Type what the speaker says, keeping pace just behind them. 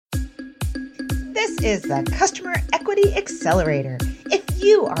This is the Customer Equity Accelerator. If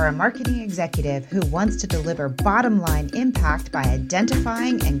you are a marketing executive who wants to deliver bottom-line impact by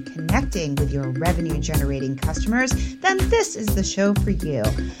identifying and connecting with your revenue-generating customers, then this is the show for you.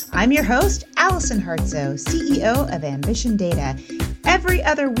 I'm your host, Allison Hartsoe, CEO of Ambition Data. Every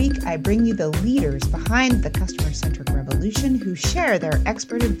other week, I bring you the leaders behind the customer-centric revolution who share their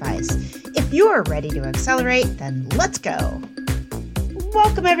expert advice. If you're ready to accelerate, then let's go.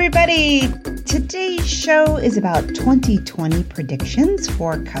 Welcome, everybody. Today's show is about 2020 predictions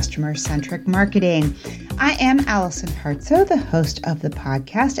for customer-centric marketing. I am Allison Hartsoe, the host of the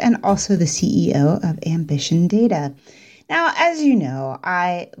podcast and also the CEO of Ambition Data. Now, as you know,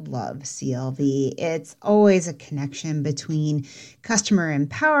 I love CLV. It's always a connection between customer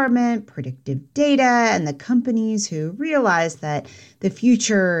empowerment, predictive data, and the companies who realize that the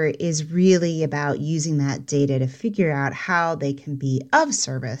future is really about using that data to figure out how they can be of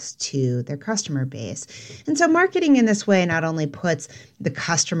service to their customer base. And so marketing in this way not only puts the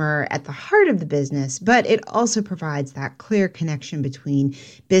customer at the heart of the business, but it also provides that clear connection between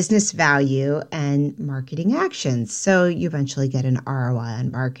business value and marketing actions. So you eventually get an ROI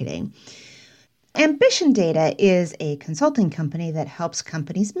on marketing. Ambition Data is a consulting company that helps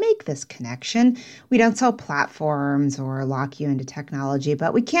companies make this connection. We don't sell platforms or lock you into technology,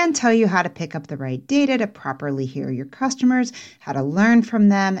 but we can tell you how to pick up the right data to properly hear your customers, how to learn from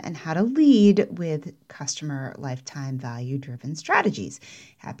them, and how to lead with customer lifetime value-driven strategies.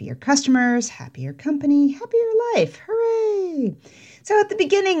 Happier customers, happier company, happier life. Hooray! So at the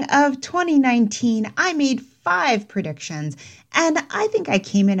beginning of 2019, I made 5 predictions, and I think I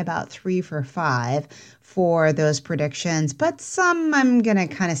came in about 3 for 5 for those predictions, but some I'm going to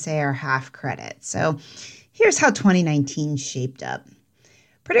kind of say are half credit. So here's how 2019 shaped up.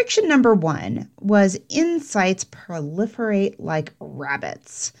 Prediction number 1 was insights proliferate like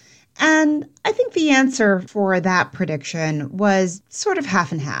rabbits. And I think the answer for that prediction was sort of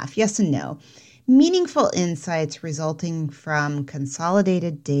half and half, yes and no. Meaningful insights resulting from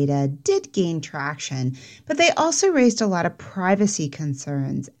consolidated data did gain traction, but they also raised a lot of privacy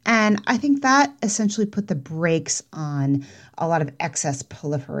concerns. And I think that essentially put the brakes on a lot of excess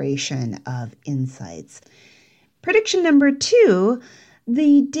proliferation of insights. Prediction number 2,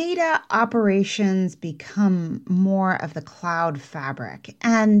 the data operations become more of the cloud fabric.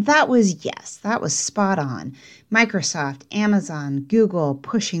 And that was spot on. Microsoft, Amazon, Google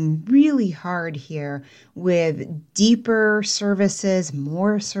pushing really hard here with deeper services,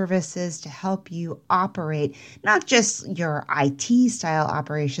 more services to help you operate not just your IT style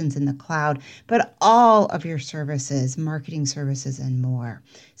operations in the cloud, but all of your services, marketing services, and more.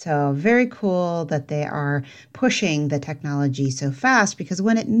 So very cool that they are pushing the technology so fast, because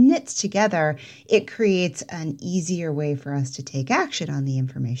when it knits together, it creates an easier way for us to take action on the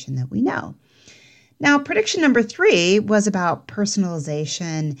information that we know. Now, prediction number 3 was about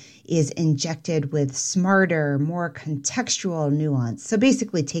personalization is injected with smarter, more contextual nuance. So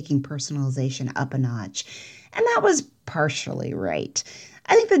basically taking personalization up a notch. And that was partially right.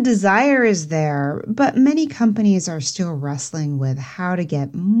 I think the desire is there, but many companies are still wrestling with how to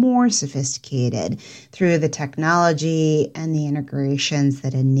get more sophisticated through the technology and the integrations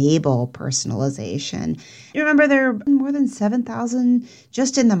that enable personalization. You remember there are more than 7,000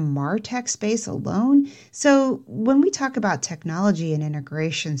 just in the MarTech space alone. So when we talk about technology and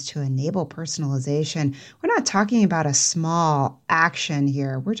integrations to enable personalization, we're not talking about a small action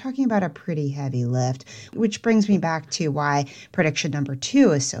here. We're talking about a pretty heavy lift, which brings me back to why prediction number 2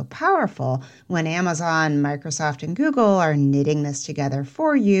 is so powerful. When Amazon, Microsoft, and Google are knitting this together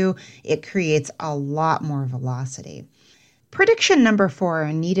for you, it creates a lot more velocity. Prediction number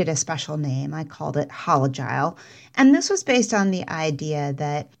 4 needed a special name. I called it Hologile. And this was based on the idea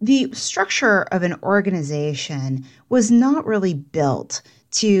that the structure of an organization was not really built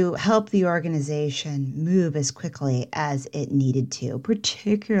to help the organization move as quickly as it needed to,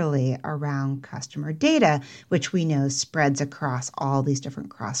 particularly around customer data, which we know spreads across all these different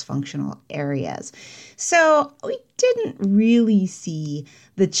cross-functional areas. So we didn't really see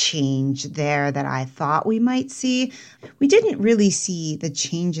the change there that I thought we might see. We didn't really see the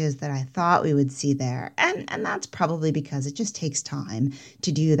changes that I thought we would see there. And that's probably because it just takes time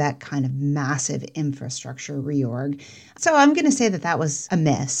to do that kind of massive infrastructure reorg. So I'm going to say that was a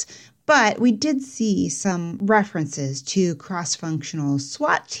miss. But we did see some references to cross-functional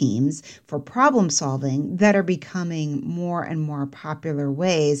SWAT teams for problem solving that are becoming more and more popular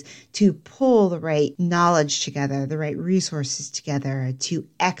ways to pull the right knowledge together, the right resources together to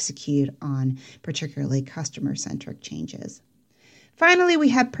execute on particularly customer-centric changes. Finally, we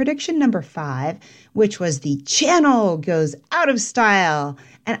have prediction number 5, which was the channel goes out of style.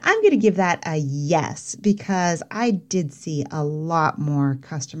 And I'm going to give that a yes, because I did see a lot more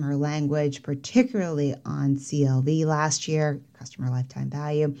customer language, particularly on CLV last year, customer lifetime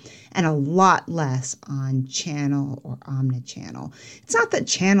value, and a lot less on channel or omnichannel. It's not that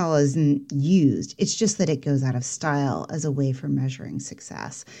channel isn't used, it's just that it goes out of style as a way for measuring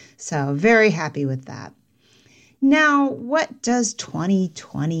success. So very happy with that. Now, what does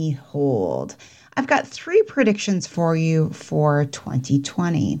 2020 hold? I've got 3 predictions for you for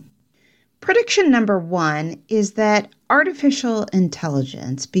 2020. Prediction number 1 is that artificial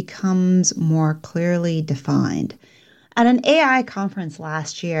intelligence becomes more clearly defined. At an AI conference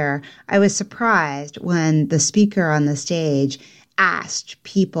last year, I was surprised when the speaker on the stage asked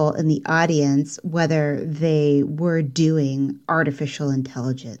people in the audience whether they were doing artificial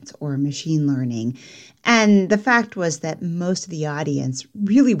intelligence or machine learning. And the fact was that most of the audience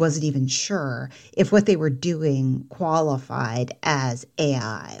really wasn't even sure if what they were doing qualified as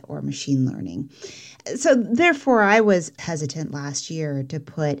AI or machine learning. So therefore, I was hesitant last year to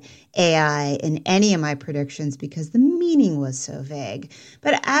put AI in any of my predictions because the meaning was so vague.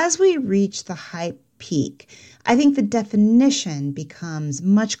 But as we reach the hype peak, I think the definition becomes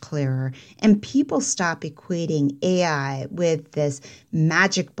much clearer and people stop equating AI with this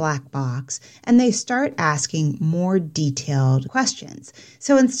magic black box and they start asking more detailed questions.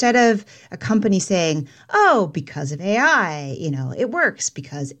 So instead of a company saying, oh, because of AI, it works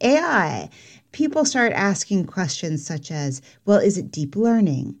because AI, people start asking questions such as, well, is it deep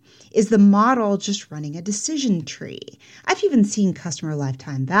learning? Is the model just running a decision tree? I've even seen customer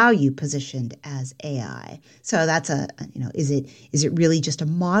lifetime value positioned as AI. So that's is it really just a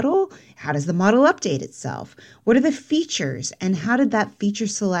model? How does the model update itself? What are the features and how did that feature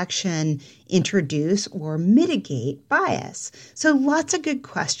selection introduce or mitigate bias? So lots of good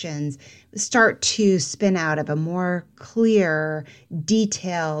questions start to spin out of a more clear,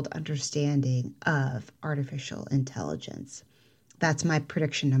 detailed understanding of artificial intelligence. That's my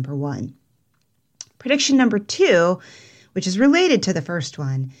prediction number 1. Prediction number 2, which is related to the first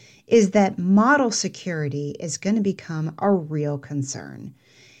one, is that model security is going to become a real concern.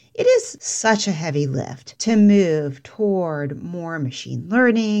 It is such a heavy lift to move toward more machine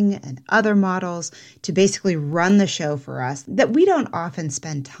learning and other models to basically run the show for us that we don't often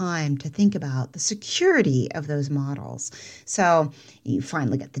spend time to think about the security of those models. So you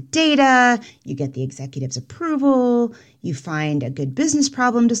finally get the data, you get the executive's approval, you find a good business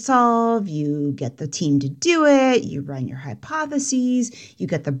problem to solve, you get the team to do it, you run your hypotheses, you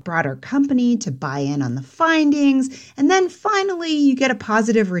get the broader company to buy in on the findings, and then finally you get a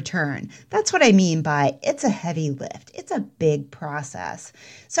positive return. That's what I mean by it's a heavy lift. It's a big process.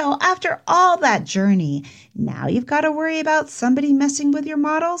 So after all that journey, now you've got to worry about somebody messing with your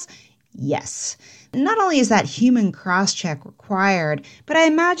models? Yes. Not only is that human cross-check required, but I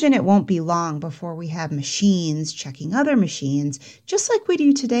imagine it won't be long before we have machines checking other machines, just like we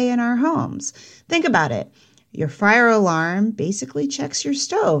do today in our homes. Think about it. Your fire alarm basically checks your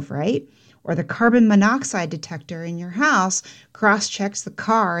stove, right? Or the carbon monoxide detector in your house cross-checks the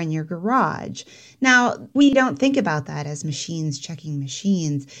car in your garage. Now, we don't think about that as machines checking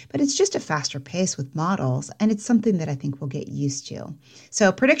machines, but it's just a faster pace with models, and it's something that I think we'll get used to.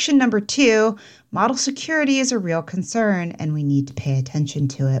 So prediction number 2, model security is a real concern, and we need to pay attention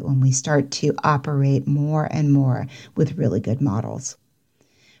to it when we start to operate more and more with really good models.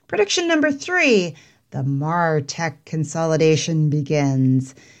 Prediction number 3, the MarTech consolidation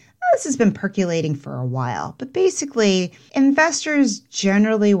begins. This has been percolating for a while, but basically, investors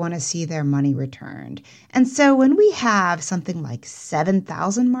generally want to see their money returned. And so when we have something like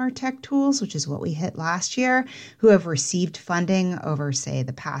 7,000 MarTech tools, which is what we hit last year, who have received funding over, say,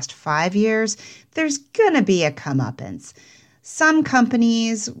 the past 5 years, there's going to be a comeuppance. Some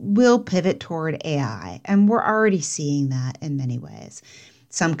companies will pivot toward AI, and we're already seeing that in many ways.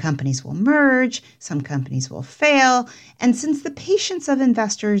 Some companies will merge, some companies will fail, and since the patience of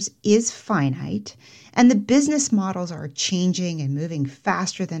investors is finite and the business models are changing and moving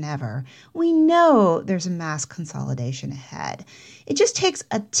faster than ever, we know there's a mass consolidation ahead. It just takes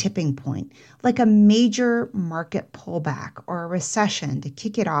a tipping point, like a major market pullback or a recession to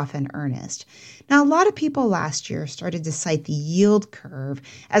kick it off in earnest. Now, a lot of people last year started to cite the yield curve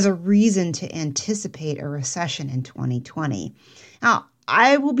as a reason to anticipate a recession in 2020. Now,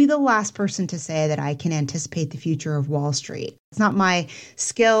 I will be the last person to say that I can anticipate the future of Wall Street. It's not my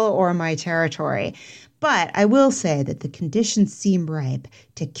skill or my territory. But I will say that the conditions seem ripe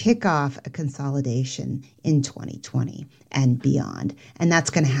to kick off a consolidation in 2020 and beyond. And that's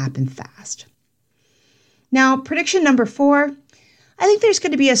going to happen fast. Now, prediction number 4, I think there's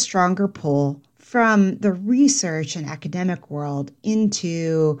going to be a stronger pull from the research and academic world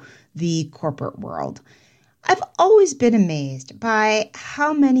into the corporate world. I've always been amazed by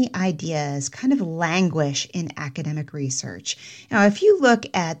how many ideas kind of languish in academic research. Now, if you look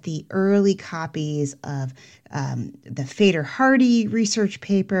at the early copies of the Fader-Hardy research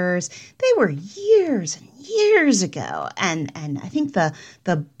papers, they were years and years ago. And I think the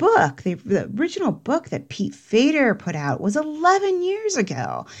original book that Pete Fader put out was 11 years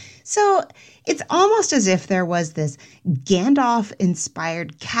ago. So it's almost as if there was this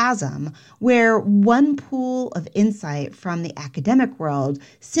Gandalf-inspired chasm where one pool of insight from the academic world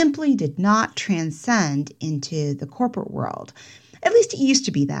simply did not transcend into the corporate world. At least it used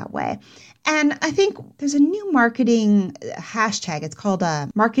to be that way. And I think there's a new marketing hashtag. It's called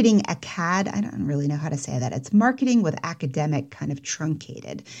Marketing Acad. I don't really know how to say that. It's marketing with academic kind of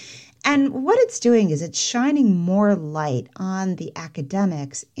truncated. And what it's doing is it's shining more light on the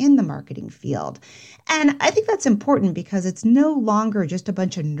academics in the marketing field. And I think that's important because it's no longer just a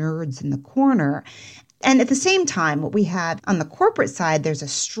bunch of nerds in the corner. And at the same time, what we have on the corporate side, there's a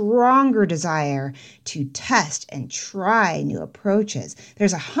stronger desire to test and try new approaches.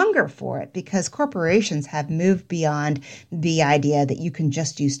 There's a hunger for it because corporations have moved beyond the idea that you can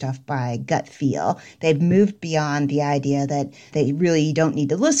just do stuff by gut feel. They've moved beyond the idea that they really don't need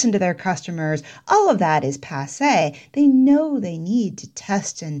to listen to their customers. All of that is passé. They know they need to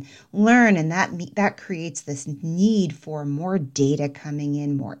test and learn, and that creates this need for more data coming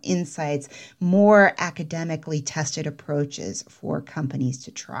in, more insights, more academically tested approaches for companies to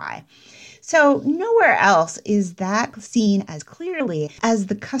try. So nowhere else is that seen as clearly as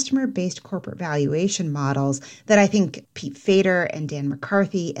the customer-based corporate valuation models that I think Pete Fader and Dan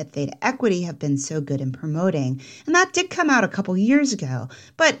McCarthy at Theta Equity have been so good in promoting. And that did come out a couple years ago,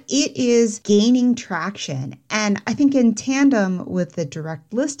 but it is gaining traction. And I think in tandem with the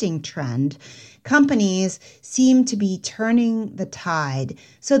direct listing trend, companies seem to be turning the tide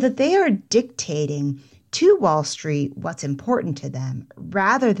so that they are dictating to Wall Street what's important to them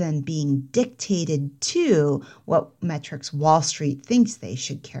rather than being dictated to what metrics Wall Street thinks they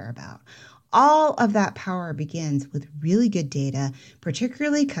should care about. All of that power begins with really good data,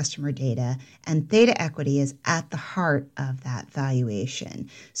 particularly customer data, and Theta Equity is at the heart of that valuation.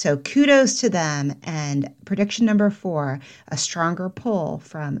 So kudos to them. And prediction number 4, a stronger pull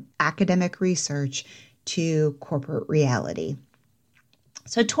from academic research to corporate reality.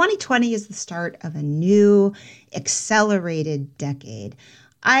 So 2020 is the start of a new, accelerated decade.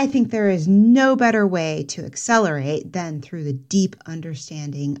 I think there is no better way to accelerate than through the deep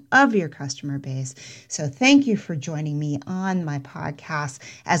understanding of your customer base. So thank you for joining me on my podcast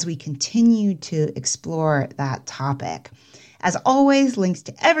as we continue to explore that topic. As always, links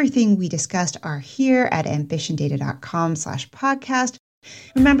to everything we discussed are here at ambitiondata.com/podcast.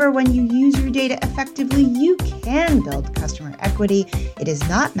 Remember, when you use your data effectively, you can build customer equity. It is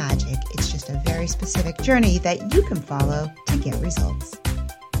not magic. It's just a very specific journey that you can follow to get results.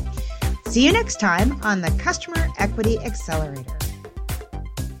 See you next time on the Customer Equity Accelerator.